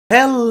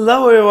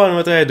Hello everyone,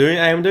 what am I doing?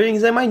 I am doing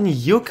my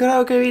new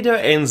karaoke video,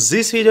 and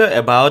this video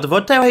about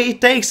whatever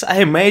it takes, I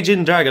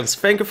imagine dragons.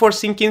 Thank you for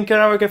singing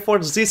karaoke for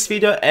this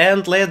video,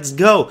 and let's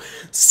go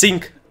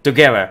sing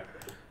together.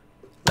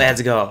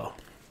 Let's go.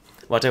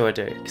 Whatever it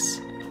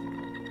takes.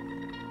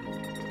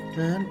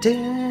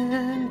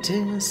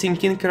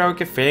 Singing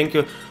karaoke, thank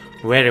you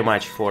very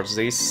much for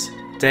this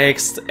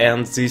text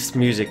and this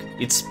music.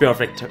 It's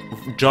perfect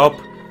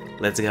job.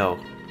 Let's go.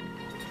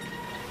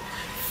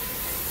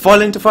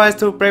 Fall into fight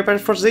to prepare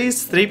for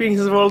this. Stripping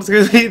his world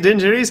could be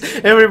dangerous.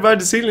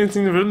 Everybody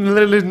silencing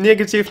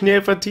negative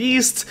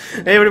nepotist.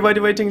 Everybody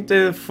waiting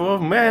for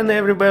man.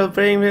 Everybody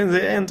praying in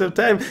the end of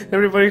time.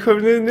 Everybody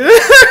hoping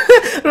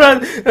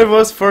run. It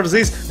was for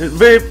this.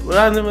 Whip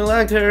run me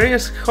like a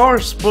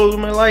racehorse. Pull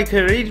me like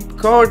a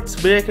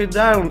ripcord. Break it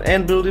down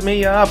and build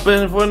me up.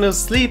 And wanna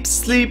sleep.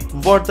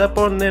 Word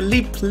upon a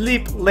lip.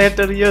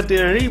 Later you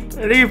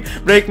rip.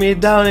 Break me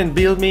down and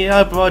build me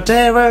up.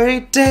 Whatever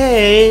it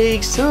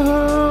takes.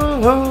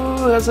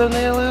 As an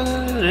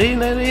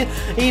adrenaline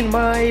in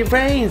my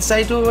veins,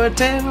 I do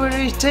whatever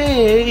it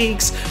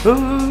takes.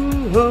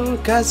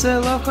 Cause I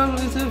love how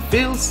it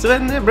feels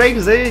when they break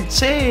the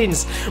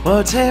chains.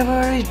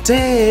 Whatever it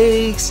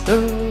takes.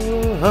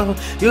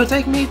 You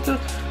take me to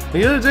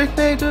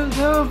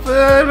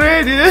the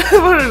radio,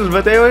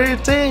 whatever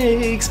it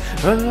takes.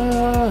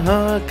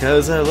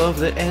 Cause I love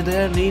the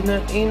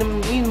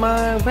adrenaline in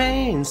my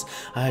veins.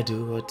 I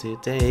do what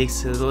it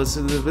takes. It was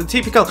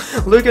typical.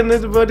 Look at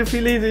the body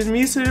feeling it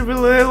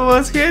miserable. I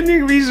was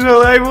handing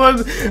visual. I'm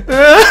Russian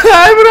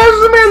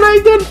man. I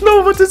don't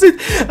know what is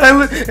it.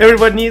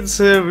 Everybody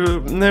needs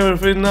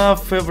never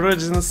enough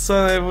virgin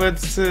son. But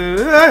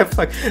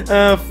fuck.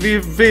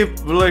 Whip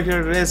like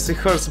a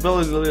racehorse,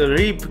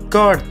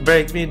 ripcord,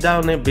 break me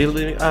down and build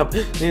me up.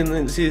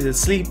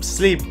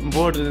 Sleep,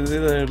 board,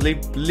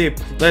 lip,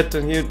 let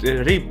you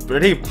rip,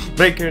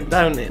 break it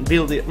down and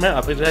build it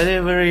up.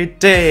 Whatever it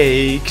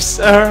takes.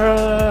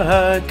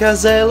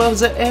 Cause I love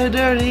the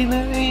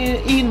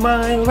adrenaline in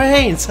my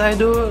veins. I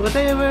do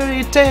whatever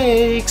it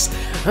takes.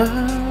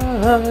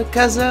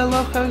 Cause I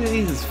love how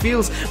it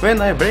feels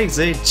when I break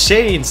the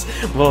chains.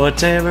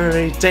 Whatever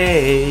it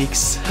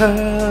takes.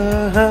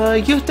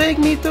 You take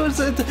me to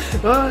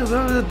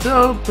the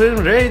top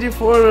and ready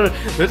for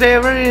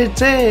whatever it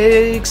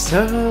takes.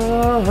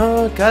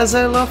 Cause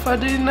I love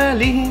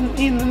adrenaline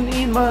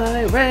in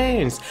my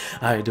veins.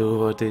 I do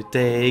what it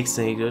takes.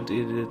 I got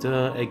it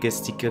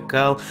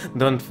agestical.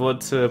 Don't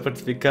want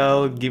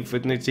particle, give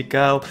it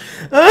nautical.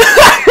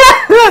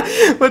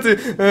 But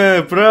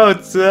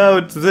proud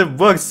out the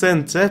box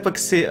and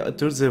epoxy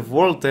to the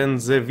world and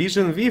the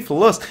vision we've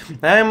lost.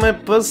 I'm a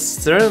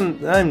poster,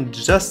 I'm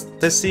just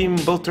a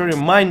symbol to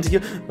remind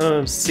you.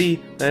 See,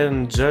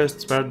 and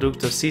just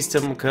product of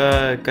system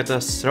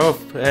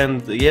catastrophe,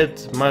 and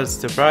yet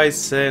must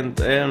surprise and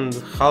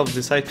half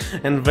decide.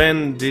 And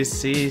when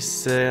this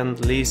is and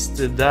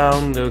list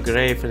down the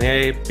grave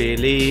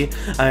happily,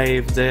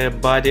 I've the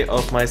body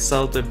of my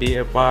soul to be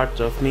a part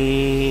of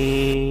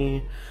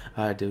me.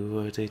 I do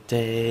what it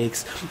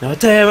takes,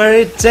 whatever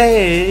it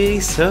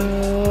takes.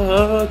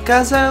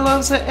 Cause I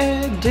love the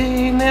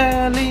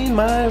adrenaline in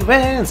my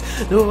veins.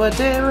 Do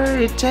whatever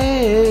it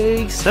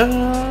takes.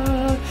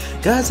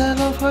 Cause I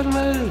love how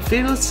my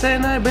feels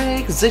and I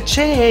break the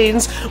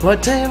chains.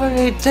 Whatever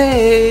it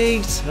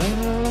takes.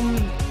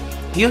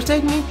 You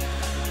take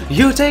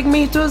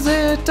me to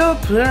the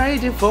top,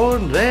 ready for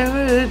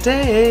whatever it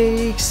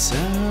takes.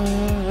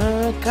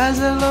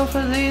 Cause I love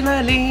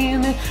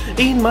adrenaline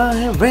in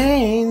my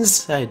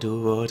veins. I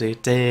do what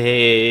it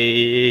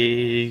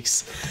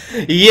takes.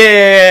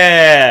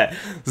 Yeah!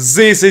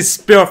 This is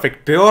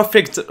perfect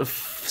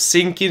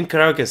singing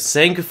karaoke.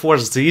 Thank you for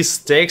this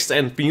text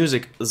and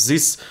music.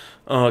 This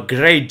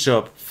great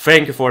job.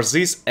 Thank you for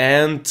this,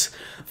 and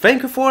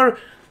thank you for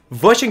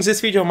watching this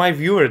video, my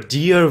viewer,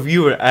 dear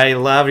viewer. I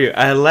love you,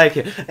 I like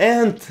you,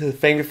 and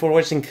thank you for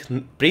watching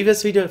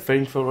previous video,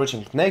 thank you for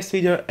watching next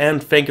video,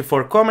 and thank you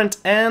for comment.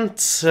 And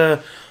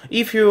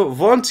if you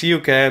want, you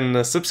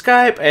can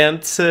subscribe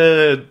and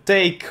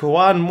take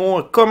one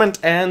more comment,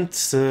 and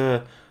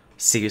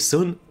see you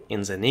soon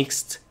in the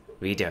next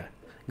video.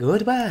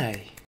 Goodbye.